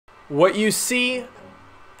What you see,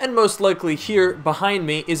 and most likely hear behind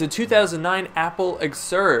me, is a 2009 Apple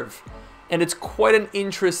Xserve, and it's quite an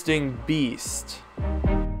interesting beast.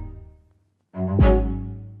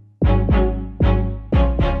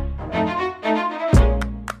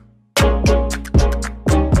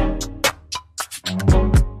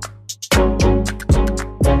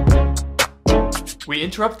 We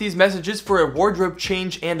interrupt these messages for a wardrobe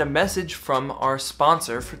change and a message from our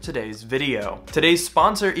sponsor for today's video. Today's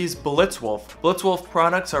sponsor is Blitzwolf. Blitzwolf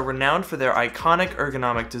products are renowned for their iconic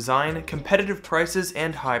ergonomic design, competitive prices,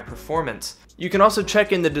 and high performance. You can also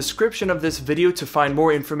check in the description of this video to find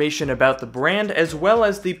more information about the brand, as well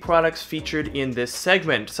as the products featured in this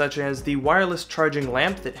segment, such as the wireless charging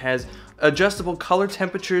lamp that has adjustable color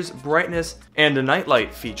temperatures, brightness, and a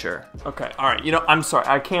nightlight feature. Okay, alright, I'm sorry,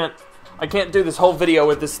 I can't do this whole video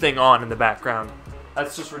with this thing on in the background.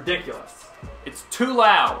 That's just ridiculous. It's too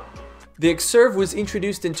loud. The Xserve was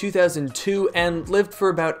introduced in 2002 and lived for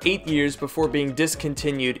about 8 years before being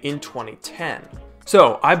discontinued in 2010.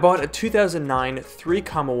 So, I bought a 2009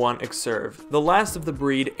 3,1 Xserve, the last of the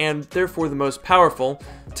breed and therefore the most powerful,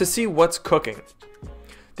 to see what's cooking.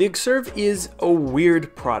 The Xserve is a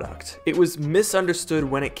weird product. It was misunderstood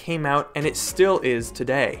when it came out, and it still is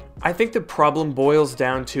today. I think the problem boils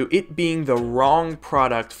down to it being the wrong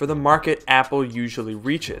product for the market Apple usually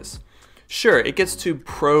reaches. Sure, it gets to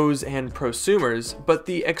pros and prosumers, but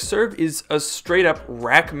the Xserve is a straight-up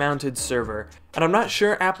rack-mounted server, and I'm not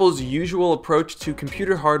sure Apple's usual approach to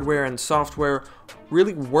computer hardware and software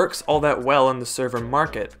really works all that well in the server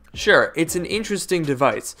market. Sure, it's an interesting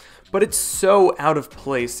device, but it's so out of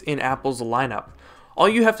place in Apple's lineup. All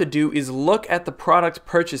you have to do is look at the product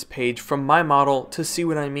purchase page from my model to see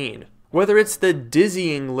what I mean. Whether it's the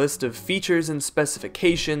dizzying list of features and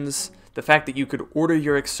specifications, the fact that you could order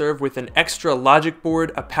your Xserve with an extra logic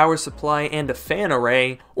board, a power supply, and a fan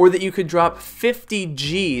array, or that you could drop 50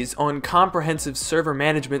 G's on comprehensive server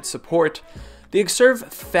management support, the Xserve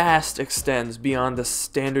fast extends beyond the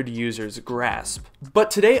standard user's grasp. But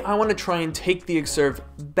today I want to try and take the Xserve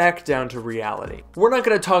back down to reality. We're not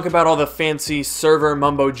going to talk about all the fancy server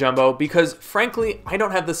mumbo jumbo because frankly I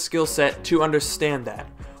don't have the skill set to understand that.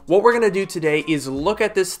 What we're going to do today is look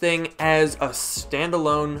at this thing as a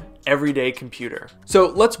standalone everyday computer. So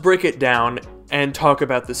let's break it down and talk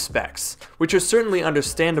about the specs, which are certainly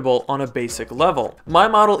understandable on a basic level. My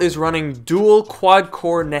model is running dual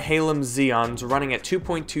quad-core Nehalem Xeons running at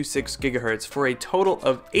 2.26 GHz for a total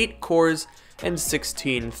of 8 cores and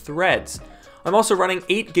 16 threads. I'm also running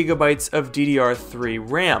 8 GB of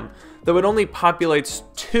DDR3 RAM, though it only populates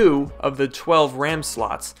 2 of the 12 RAM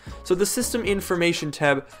slots, so the system information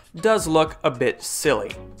tab does look a bit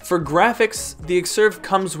silly. For graphics, the Xserve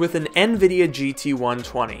comes with an Nvidia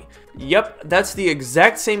GT120. Yep, that's the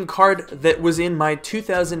exact same card that was in my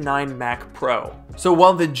 2009 Mac Pro. So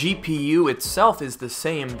while the GPU itself is the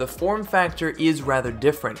same, the form factor is rather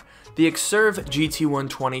different. The Xserve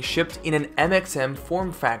GT120 shipped in an MXM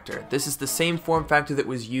form factor. This is the same form factor that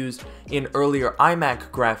was used in earlier iMac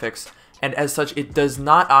graphics, and as such it does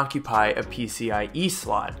not occupy a PCIe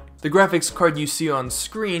slot. The graphics card you see on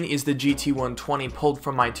screen is the GT120 pulled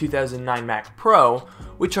from my 2009 Mac Pro,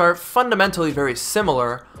 which are fundamentally very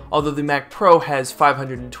similar, although the Mac Pro has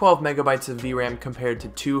 512 MB of VRAM compared to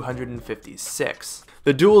 256.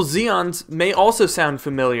 The dual Xeons may also sound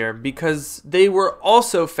familiar because they were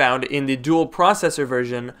also found in the dual processor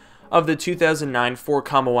version of the 2009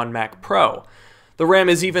 4,1 Mac Pro. The RAM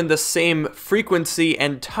is even the same frequency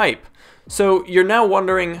and type, so you're now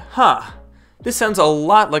wondering, this sounds a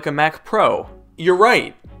lot like a Mac Pro. You're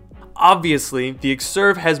right. Obviously, the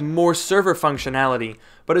Xserve has more server functionality,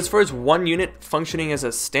 but as far as one unit functioning as a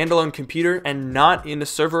standalone computer and not in a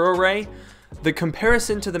server array, the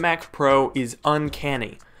comparison to the Mac Pro is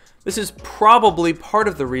uncanny. This is probably part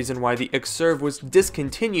of the reason why the Xserve was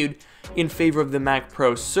discontinued in favor of the Mac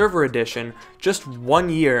Pro Server Edition just 1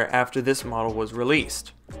 year after this model was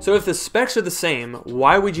released. So if the specs are the same,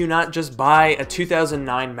 why would you not just buy a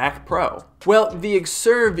 2009 Mac Pro? Well, the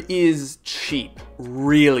Xserve is cheap,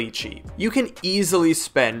 really cheap. You can easily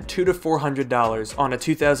spend $200 to $400 on a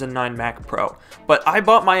 2009 Mac Pro, but I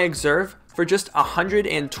bought my Xserve for just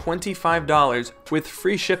 $125 with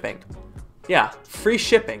free shipping. Yeah, free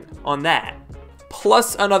shipping on that.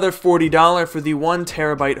 Plus another $40 for the 1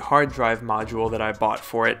 TB hard drive module that I bought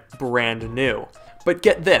for it, brand new. But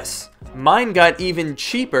get this, mine got even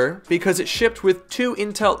cheaper because it shipped with 2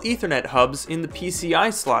 Intel Ethernet hubs in the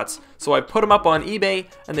PCIe slots, so I put them up on eBay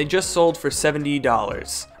and they just sold for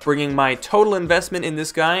 $70, bringing my total investment in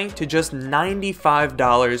this guy to just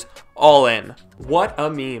 $95 all in. What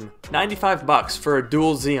a meme. 95 bucks for a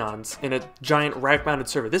dual Xeons in a giant rack-mounted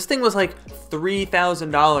server. This thing was like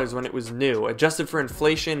 $3,000 when it was new. Adjusted for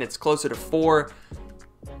inflation, it's closer to $4,000.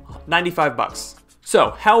 95 bucks.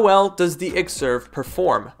 So, how well does the Xserve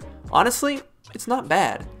perform? Honestly, it's not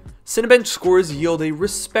bad. Cinebench scores yield a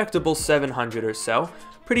respectable 700 or so,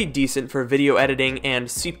 pretty decent for video editing and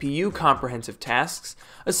CPU comprehensive tasks,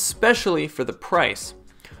 especially for the price.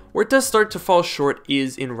 Where it does start to fall short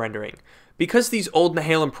is in rendering. Because these old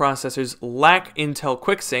Nehalem processors lack Intel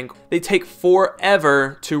QuickSync, they take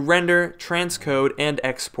forever to render, transcode, and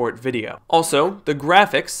export video. Also, the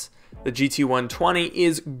graphics, the GT120,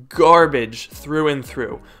 is garbage through and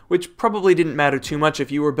through, which probably didn't matter too much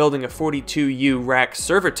if you were building a 42U rack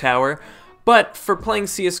server tower, but for playing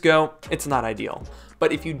CSGO, it's not ideal.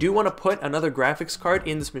 But if you do want to put another graphics card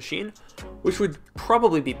in this machine, which would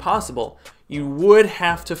probably be possible, you would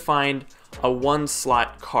have to find a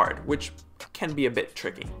 1-slot card, which can be a bit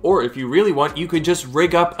tricky. Or if you really want, you could just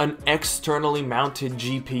rig up an externally mounted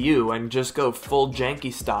GPU and just go full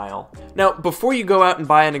janky style. Now, before you go out and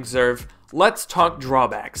buy an Xserve, let's talk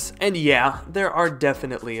drawbacks. And yeah, there are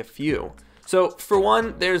definitely a few. So for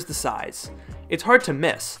one, there's the size. It's hard to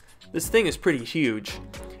miss. This thing is pretty huge.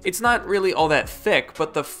 It's not really all that thick,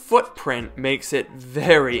 but the footprint makes it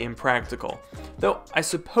very impractical. Though I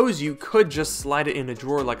suppose you could just slide it in a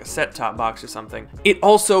drawer like a set-top box or something. It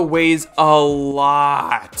also weighs a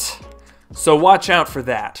lot, so watch out for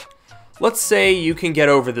that. Let's say you can get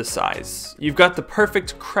over the size. You've got the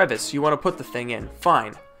perfect crevice you want to put the thing in.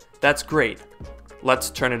 Fine, that's great. Let's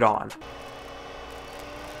turn it on.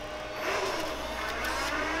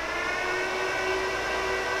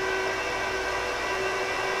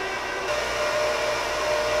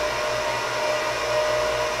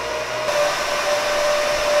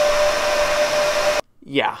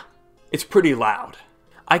 Yeah, it's pretty loud.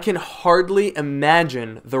 I can hardly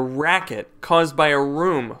imagine the racket caused by a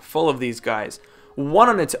room full of these guys. One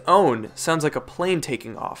on its own sounds like a plane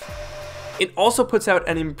taking off. It also puts out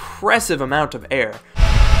an impressive amount of air.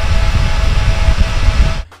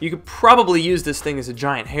 You could probably use this thing as a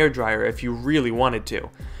giant hairdryer if you really wanted to.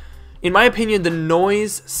 In my opinion, the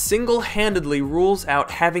noise single-handedly rules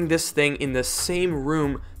out having this thing in the same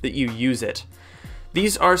room that you use it.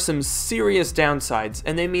 These are some serious downsides,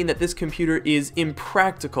 and they mean that this computer is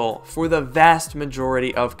impractical for the vast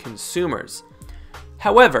majority of consumers.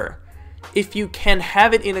 However, if you can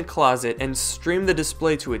have it in a closet and stream the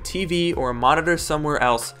display to a TV or a monitor somewhere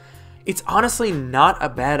else, it's honestly not a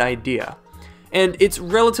bad idea. And its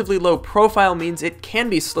relatively low profile means it can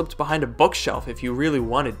be slipped behind a bookshelf if you really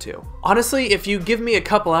wanted to. Honestly, if you give me a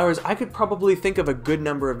couple hours, I could probably think of a good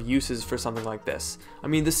number of uses for something like this. I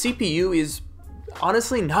mean, the CPU is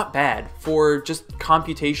honestly not bad for just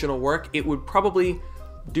computational work. It would probably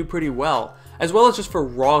do pretty well as just for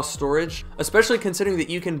raw storage, especially considering that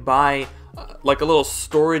you can buy like a little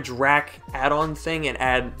storage rack add-on thing and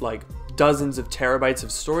add like dozens of terabytes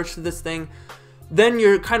of storage to this thing. Then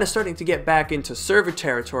you're kind of starting to get back into server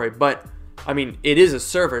territory, but I mean, it is a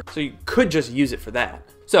server, so you could just use it for that.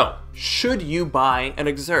 So, should you buy an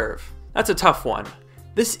Xserve? That's a tough one.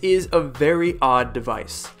 This is a very odd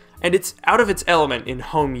device, and it's out of its element in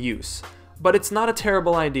home use, but it's not a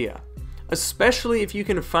terrible idea. Especially if you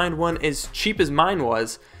can find one as cheap as mine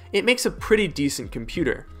was, it makes a pretty decent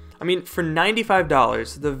computer. I mean, for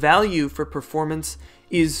 $95, the value for performance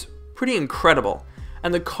is pretty incredible,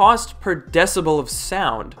 and the cost per decibel of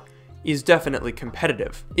sound is definitely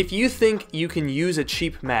competitive. If you think you can use a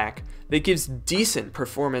cheap Mac that gives decent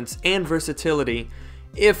performance and versatility,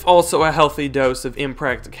 if also a healthy dose of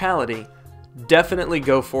impracticality, definitely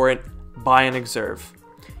go for it, buy an Xserve.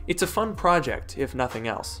 It's a fun project, if nothing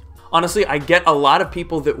else. Honestly, I get a lot of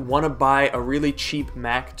people that want to buy a really cheap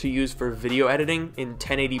Mac to use for video editing in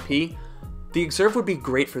 1080p. The Xserve would be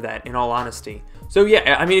great for that, in all honesty. So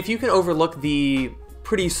yeah, I mean, if you can overlook the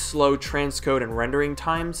pretty slow transcode and rendering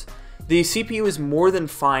times, the CPU is more than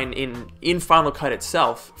fine in Final Cut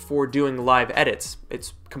itself for doing live edits.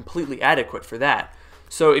 It's completely adequate for that.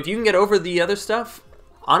 So if you can get over the other stuff,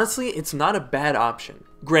 honestly, it's not a bad option.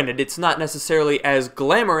 Granted, it's not necessarily as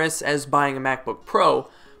glamorous as buying a MacBook Pro,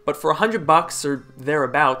 but for $100 or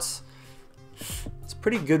thereabouts, it's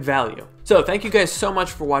pretty good value. So thank you guys so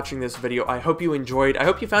much for watching this video. I hope you enjoyed. I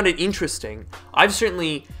hope you found it interesting. I've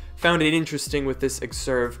certainly found it interesting with this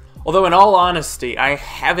Xserve, although in all honesty, I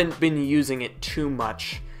haven't been using it too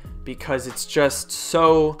much. because it's just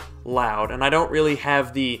so loud, and I don't really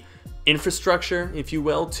have the infrastructure, if you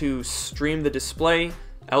will, to stream the display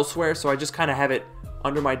elsewhere, so I just kind of have it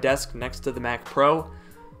under my desk next to the Mac Pro.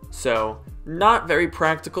 So not very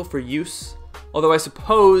practical for use, although I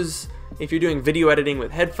suppose if you're doing video editing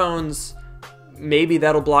with headphones, maybe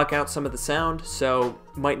that'll block out some of the sound, so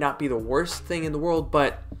might not be the worst thing in the world,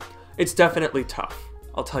 but it's definitely tough,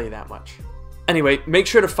 I'll tell you that much. Anyway, make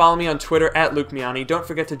sure to follow me on Twitter at LukeMiani. Don't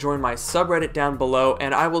forget to join my subreddit down below,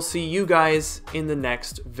 and I will see you guys in the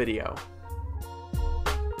next video.